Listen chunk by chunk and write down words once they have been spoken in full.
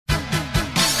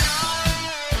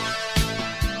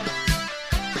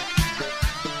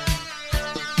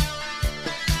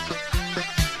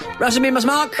Wrestle me, Miss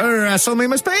Mark. Wrestle me,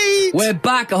 Miss Pete. We're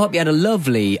back. I hope you had a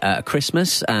lovely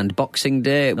Christmas and Boxing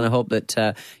Day, and I hope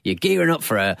that you're gearing up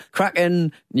for a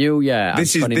cracking new year.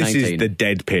 This is the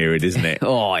dead period, isn't it?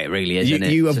 Oh, it really is, isn't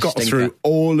it? You have got through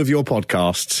all of your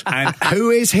podcasts, and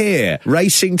who is here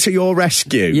racing to your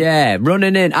rescue? Yeah,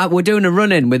 running in. We're doing a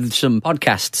run-in with some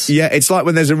podcasts. Yeah, it's like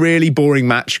when there's a really boring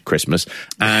match, Christmas,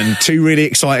 and two really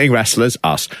exciting wrestlers,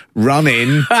 us, run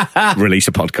in, release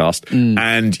a podcast,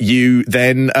 and you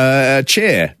then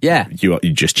cheer. Yeah. You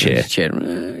just cheer.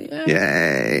 Yeah.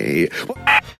 Yay.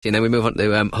 And then we move on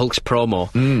to Hulk's promo.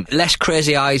 Less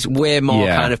crazy eyes, way more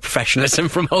kind of professionalism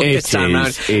from Hulk this time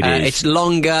round. It's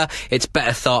longer, it's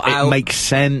better thought out. It makes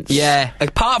sense. Yeah.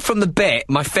 Apart from the bit,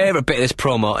 my favourite bit of this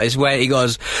promo is where he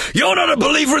goes, "You're not a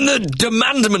believer in the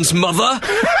demandments, mother."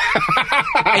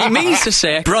 He means to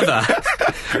say brother,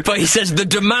 but he says the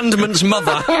demandments,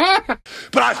 mother.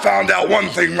 But I found out one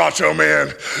thing, Macho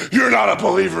Man. You're not a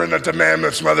believer in the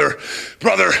demandments,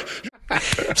 brother.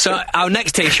 So our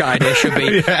next t-shirt idea should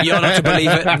be, "You're not to believe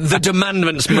it, the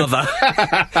demandments, mother."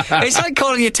 It's like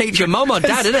calling your teacher mum or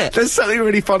dad, isn't it? There's something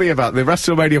really funny about the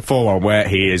WrestleMania 4 one where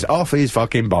he is off his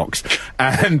fucking box,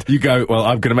 and you go, well,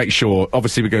 I'm going to make sure,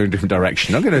 obviously we're going in a different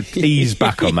direction, I'm going to ease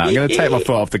back on that, I'm going to take my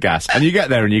foot off the gas, and you get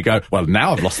there and you go, well,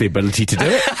 now I've lost the ability to do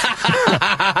it.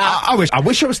 I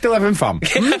wish I was still having fun.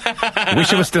 I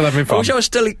wish I was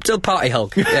still party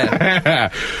Hulk. Yeah.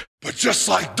 But just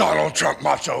like Donald Trump,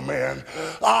 Macho Man,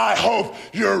 I hope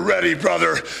you're ready,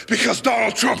 brother, because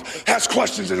Donald Trump has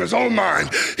questions in his own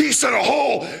mind. He sent a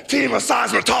whole team of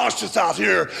seismologists out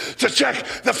here to check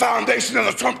the foundation of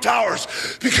the Trump Towers,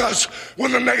 because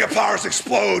when the mega powers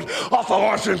explode off the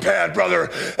launching pad,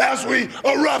 brother, as we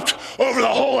erupt over the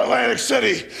whole Atlantic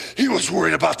City, he was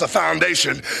worried about the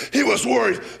foundation. He was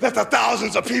worried that the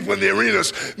thousands of people in the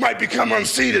arenas might become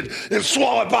unseated and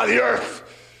swallowed by the earth.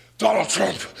 Donald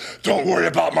Trump, don't worry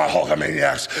about my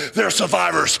hulkamaniacs. They're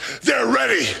survivors. They're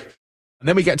ready. And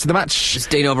then we get to the match. It's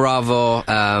Dino Bravo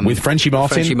with Frenchie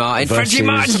Martin. Frenchie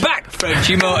Martin's back.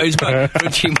 Frenchie Martin's back.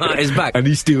 Frenchie Martin's back. And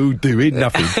he's still doing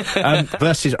nothing.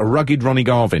 Versus a rugged Ronnie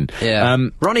Garvin. Yeah.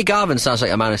 Ronnie Garvin sounds like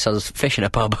a man who sells fish in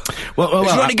a pub. Well,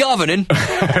 is Ronnie Garvin in?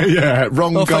 Yeah,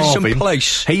 Ron Garvin. Some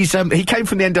place. He came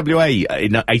from the NWA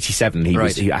in '87. He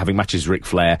was having matches with Ric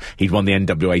Flair. He'd won the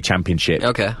NWA championship.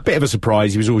 Okay. Bit of a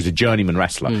surprise. He was always a journeyman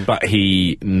wrestler, but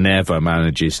he never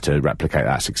manages to replicate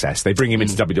that success. They bring him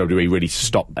into WWE really to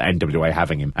stop NWA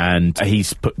having him, and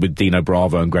he's put with Dino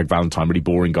Bravo and Greg Valentine, really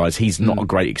boring guys. He's not a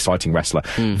great, exciting wrestler.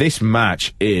 This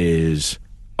match is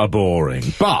boring,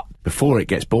 but before it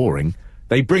gets boring,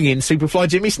 they bring in Superfly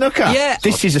Jimmy Snuka. Yeah.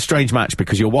 This is a strange match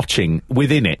because you're watching,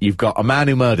 within it, you've got a man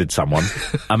who murdered someone,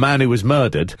 a man who was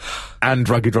murdered, and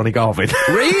rugged Ronnie Garvin.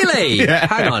 Really? Yeah.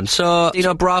 Hang on. So,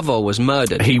 Dino Bravo was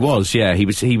murdered? He was, yeah. He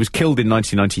was killed in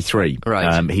 1993.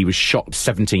 Right. He was shot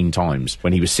 17 times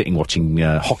when he was sitting watching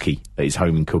hockey at his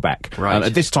home in Quebec. Right.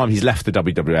 At this time, he's left the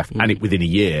WWF, and within a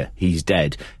year, he's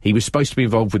dead. He was supposed to be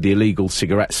involved with the illegal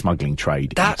cigarette smuggling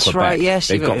trade in Quebec. Right, yes.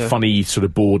 They've got funny sort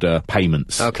of border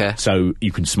payments. Okay. So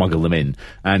you can smuggle them in,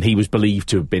 and he was believed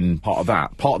to have been part of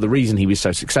that. Part of the reason he was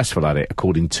so successful at it,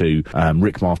 according to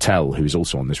Rick Martel, who was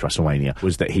also on this WrestleMania,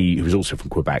 was that he was also from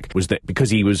Quebec, was that because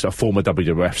he was a former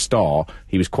WWF star,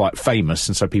 he was quite famous,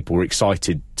 and so people were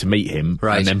excited to meet him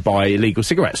and then buy illegal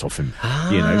cigarettes off him.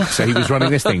 You know, so he was running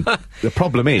this thing. The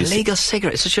problem is, illegal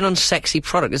cigarettes, such an unsexy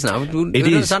product, isn't it? It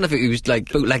is. I understand if it was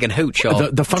like bootleg and hooch or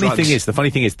the funny drugs.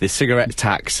 thing is, the cigarette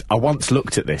tax. I once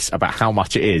looked at this about how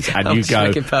much it is, and you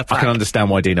go, I can understand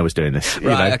why Dino was doing this.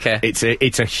 Right, okay.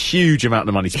 It's a huge amount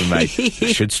of money to be made.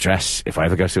 I should stress, if I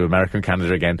ever go to America and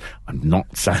Canada again, I'm not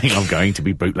saying I'm going to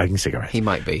be bootlegging cigarettes. He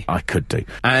might be. I could do.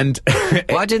 And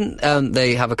why didn't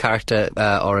they have a character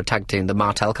or a tag team, the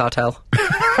Martel Cartel?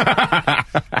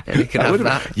 You could have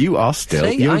that. You are still.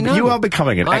 See, I know. You are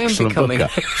becoming an excellent booker.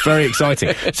 It's very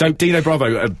exciting. So Dino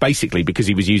Bravo, basically, because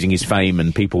he was using his fame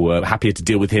and people were happier to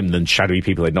deal with him than shadowy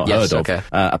people they'd not heard of.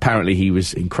 Apparently, he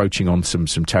was encroaching on some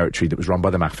territory that was run by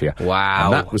the mafia. Wow.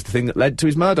 And that was the thing that led to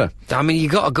his murder. I mean, you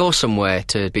got to go somewhere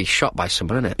to be shot by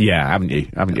someone, innit? Yeah, haven't you?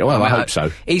 Well, I hope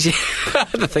so. Easy.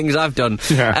 The things I've done.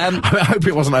 Yeah. I hope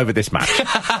it wasn't over this match.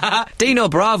 Dino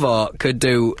Bravo could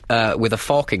do with a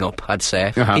forking up, I'd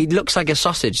say. He looks like a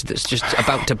sausage that's just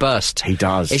about to burst. He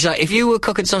does. It's like if you were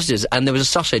cooking sausages and there was a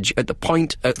sausage at the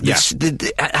point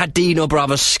had Dino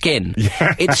Bravo's skin.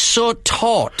 Yeah. It's so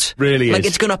taut. Really like is.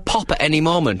 It's going to pop at any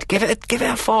moment. Give it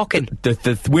a forking.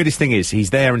 The weirdest thing is, he's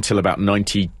there until about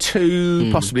 92,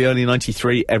 possibly early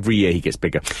 93. Every year he gets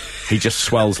bigger. He just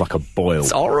swells like a boil.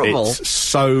 It's horrible. It's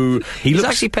so... He's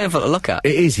actually painful to look at.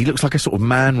 It is. He looks like a sort of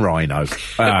man rhino.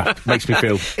 Makes me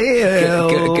feel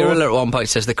ill. Gorilla at one point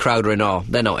says the crowd are in awe.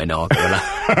 They're not in awe,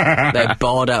 Gorilla. They're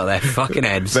bored out of their fucking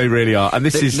heads. They really are. And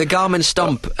this is... The Garmin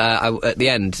stomp at the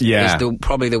end is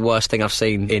probably the worst thing I've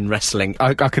seen in wrestling.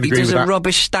 I can agree with that. He does a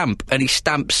rubbish stamp, and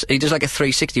he does like a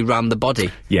 360 round the body.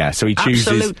 Yeah, so he chooses...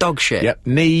 Absolute dog shit. Yep,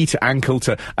 knee to ankle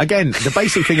to... Again, the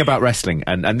basic thing about wrestling,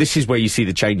 and this is where you see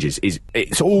the changes, is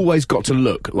it's always got to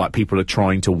look like people are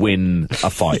trying to win a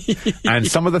fight. And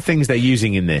some of the things they're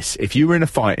using in this, if you were in a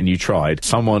fight and you tried,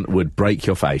 someone would break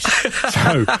your face.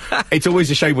 So it's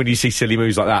always a shame when you see silly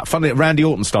moves like that. Funnily, Randy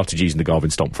Orton started using the Garvin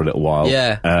Stomp for a little while,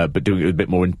 but doing it with a bit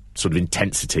more sort of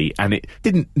intensity, and it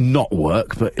didn't not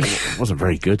work, but it wasn't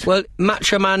very good. Well,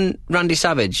 Macho Man Randy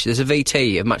Savage, there's a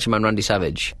VT of Macho Man Randy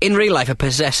Savage. In real life, a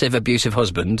possessive, abusive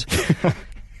husband.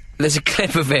 There's a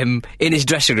clip of him in his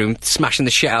dressing room smashing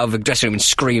the shit out of the dressing room and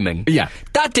screaming. Yeah.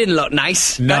 That didn't look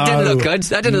nice. No. That didn't look good.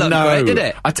 That didn't look great, did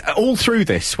it? All through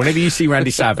this, whenever you see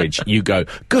Randy Savage, you go,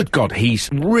 good God,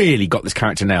 he's really got this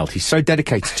character nailed. He's so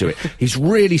dedicated to it. He's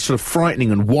really sort of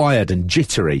frightening and wired and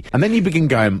jittery. And then you begin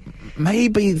going,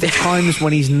 maybe the times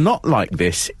when he's not like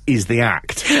this is the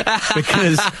act.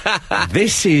 Because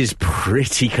this is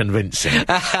pretty convincing.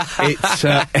 It's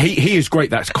he is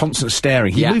great. That's constant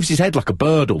staring. He moves his head like a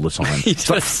bird all the time. It's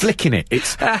like flicking it.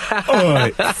 It's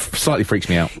it slightly freaks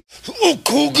me out. Oh,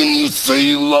 Hogan, you say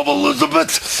you love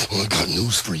Elizabeth? Well, I got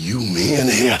news for you, man.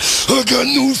 Yeah, I got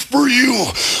news for you.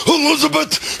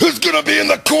 Elizabeth is gonna be in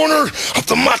the corner of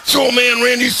the Macho Man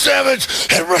Randy Savage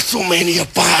at WrestleMania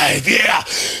 5. Yeah,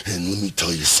 and let me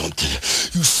tell you something.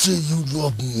 You say you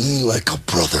love me like a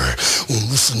brother. Well,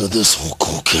 listen to this, Hulk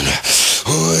Hogan.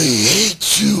 I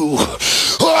hate you.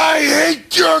 I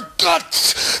hate your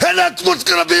guts, and that's what's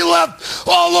gonna be left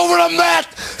all over the mat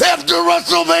after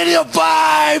WrestleMania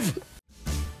 5.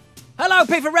 Hello,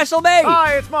 Pete from Wrestle Me.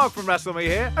 Hi, it's Mark from Wrestle Me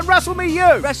here, and Wrestle Me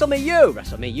You. Wrestle Me You.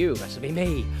 Wrestle Me You. Wrestle Me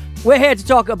Me. We're here to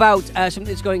talk about something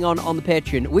that's going on the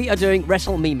Patreon. We are doing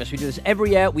WrestleMemas. We do this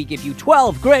every year. We give you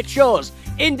 12 great shows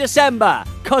in December,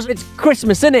 because it's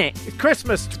Christmas, isn't it? It's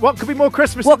Christmas. What could be more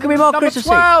Christmas? What could be more Christmassy?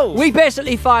 12. We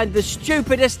basically find the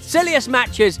stupidest, silliest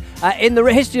matches in the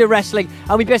history of wrestling,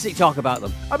 and we basically talk about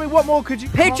them. I mean, what more could you...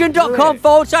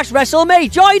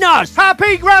 Patreon.com/WrestleMe. Join us!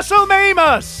 Happy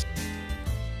WrestleMemas!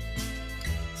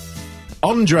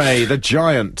 Andre the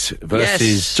Giant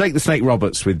versus Jake the Snake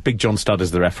Roberts with Big John Studd as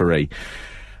the referee.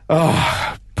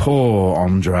 Oh, poor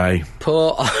Andre.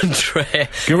 Poor Andre.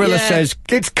 Gorilla says,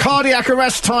 it's cardiac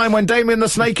arrest time when Damien the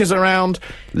Snake is around.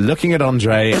 Looking at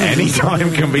Andre, any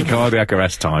time can be cardiac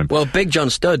arrest time. Well, Big John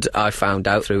Studd, I found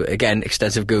out through, again,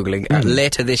 extensive Googling,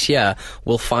 later this year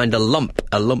will find a lump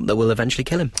that will eventually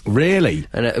kill him. Really?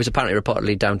 And it was apparently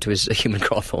reportedly down to his human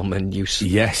growth hormone use.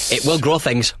 Yes. It will grow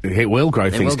things. It will grow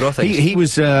things. It will grow things. He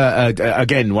was,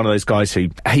 again, one of those guys who,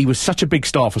 he was such a big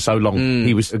star for so long.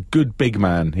 He was a good big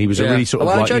man. He was a really sort of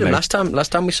I like, enjoyed him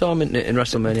last time we saw him in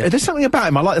WrestleMania. There's something about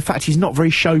him. I like the fact he's not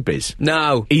very showbiz.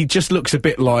 No. He just looks a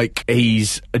bit like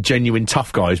he's a genuine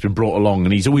tough guy who's been brought along,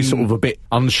 and he's always sort of a bit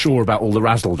unsure about all the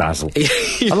razzle-dazzle.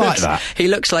 I like that. He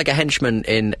looks like a henchman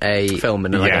in a film,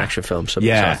 in like an action film, sort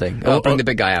of thing. Or bring the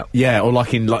big guy out. Yeah, or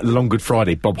like in The Long Good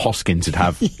Friday, Bob Hoskins would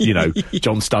have,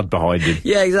 John Studd behind him.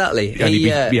 Yeah, exactly. And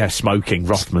he'd be, smoking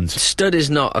Rothmans. Studd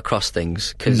is not across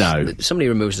things, because somebody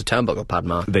removes the turnbuckle pad,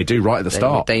 Mark. They do right at the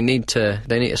start. They need to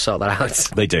sort that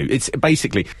out. They do. It's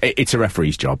basically, it's a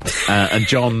referee's job. And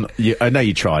John, I know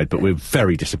you tried, but we're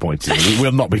very disappointed. We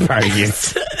will not be paying you.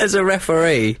 As a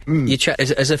referee, you check,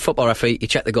 as a football referee, you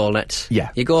check the goal nets.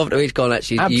 Yeah. You go over to each goal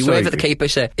nets, you wave at the keeper,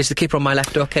 say, is the keeper on my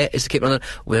left okay? Is the keeper on the...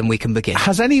 Well, then we can begin.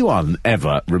 Has anyone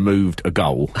ever removed a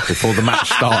goal before the match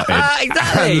started?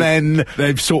 Exactly. And then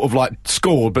they've sort of like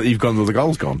scored, but you've gone, well, the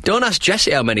goal's gone. Don't ask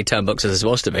Jesse how many turnbuckles there's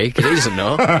supposed to be, because he doesn't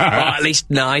know. At least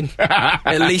 9.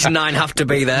 At least 9 have to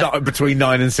be there. Not between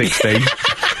 9 and 16.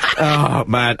 Oh,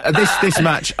 man. This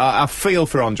match, I feel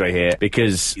for Andre here,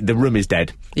 because the room is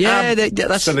dead. Yeah, that's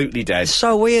absolutely dead.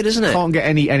 So weird, isn't it? Can't get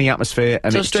any atmosphere,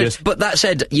 and it's just... But that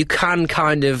said, you can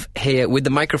kind of hear, with the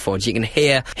microphones, you can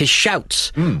hear his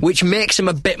shouts, which makes him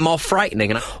a bit more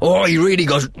frightening. And he really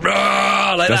goes,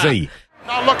 "Rah!" like that. Does he?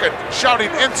 Now look at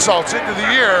shouting insults into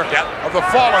the ear of the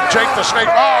fallen Jake the Snake.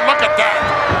 Oh, look at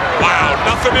that. Wow,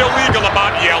 nothing illegal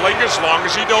about yelling as long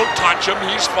as you don't touch him,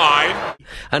 he's fine.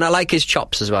 And I like his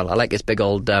chops as well. I like his big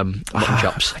old mutton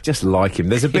chops. I just like him.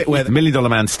 There's a bit where the $1 Million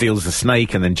Man steals the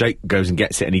snake, and then Jake goes and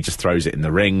gets it, and he just throws it in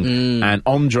the ring. And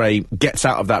Andre gets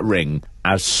out of that ring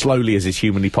as slowly as is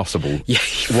humanly possible,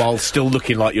 while still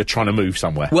looking like you're trying to move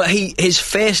somewhere. Well, his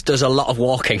face does a lot of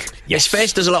walking. His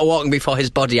face does a lot of walking before his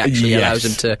body actually allows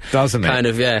him to. Doesn't it? Kind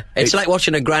of, yeah. It's like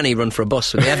watching a granny run for a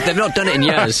bus. They've not done it in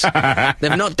years.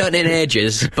 They've not done it in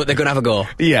ages, but they're going to have a go.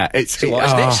 Yeah, it's... So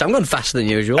watch this. I'm going faster than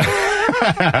usual.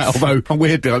 Although,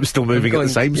 weirdly, I'm still moving at the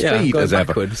same speed as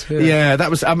backwards, ever. Yeah,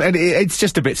 that was... it's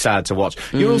just a bit sad to watch.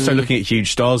 You're also looking at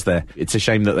huge stars there. It's a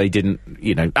shame that they didn't,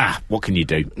 what can you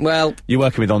do? Well... You're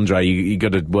working with Andre, you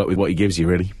got to work with what he gives you,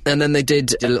 really. And then they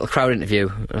did a little crowd interview.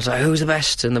 I was like, who's the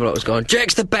best? And the bloke was going,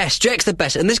 Jake's the best, Jake's the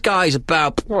best. And this guy's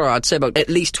about, I'd say about at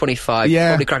least 25.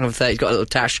 Yeah. Probably cracking for 30. He's got a little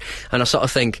tash. And I sort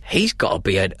of think, he's got to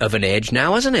be of an age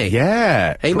now, hasn't he?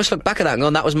 Yeah. He must look back at that and go,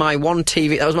 that was my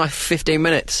that was my 15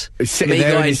 minutes. Sitting Me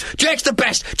there going, Jake's the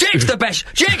best, Jake's the best,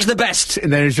 Jake's the best.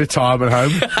 Sitting there in his retirement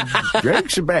home.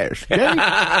 Jake's the best.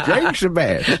 Jake's the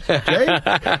best.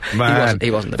 Jake. Man. He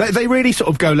wasn't the best. They really sort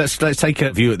of go, let's take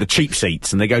a view at the cheap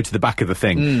seats, and they go to the back of the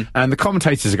thing. And the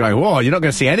commentators are going, whoa, you're not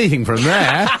going to see anything from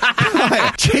there.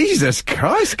 Like, Jesus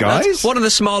Christ, guys. That's one of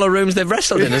the smaller rooms they've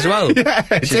wrestled in as well. Yeah,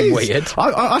 which is weird.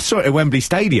 I saw it at Wembley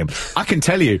Stadium. I can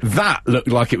tell you, that looked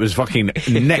like it was fucking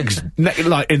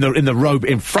like in the robe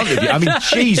in front of you. I mean,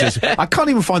 Jesus. I can't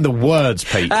even find the words,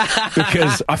 Pete,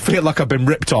 because I feel like I've been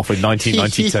ripped off in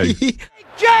 1992.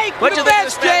 Jake, what the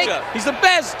best, Jake. He's the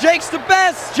best. Jake's the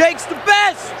best. Jake's the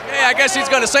best. Yeah, I guess he's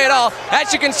going to say it all.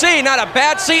 As you can see, not a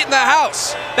bad seat in the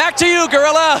house. Back to you,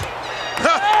 Gorilla.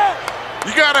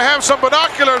 You got to have some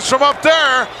binoculars from up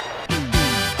there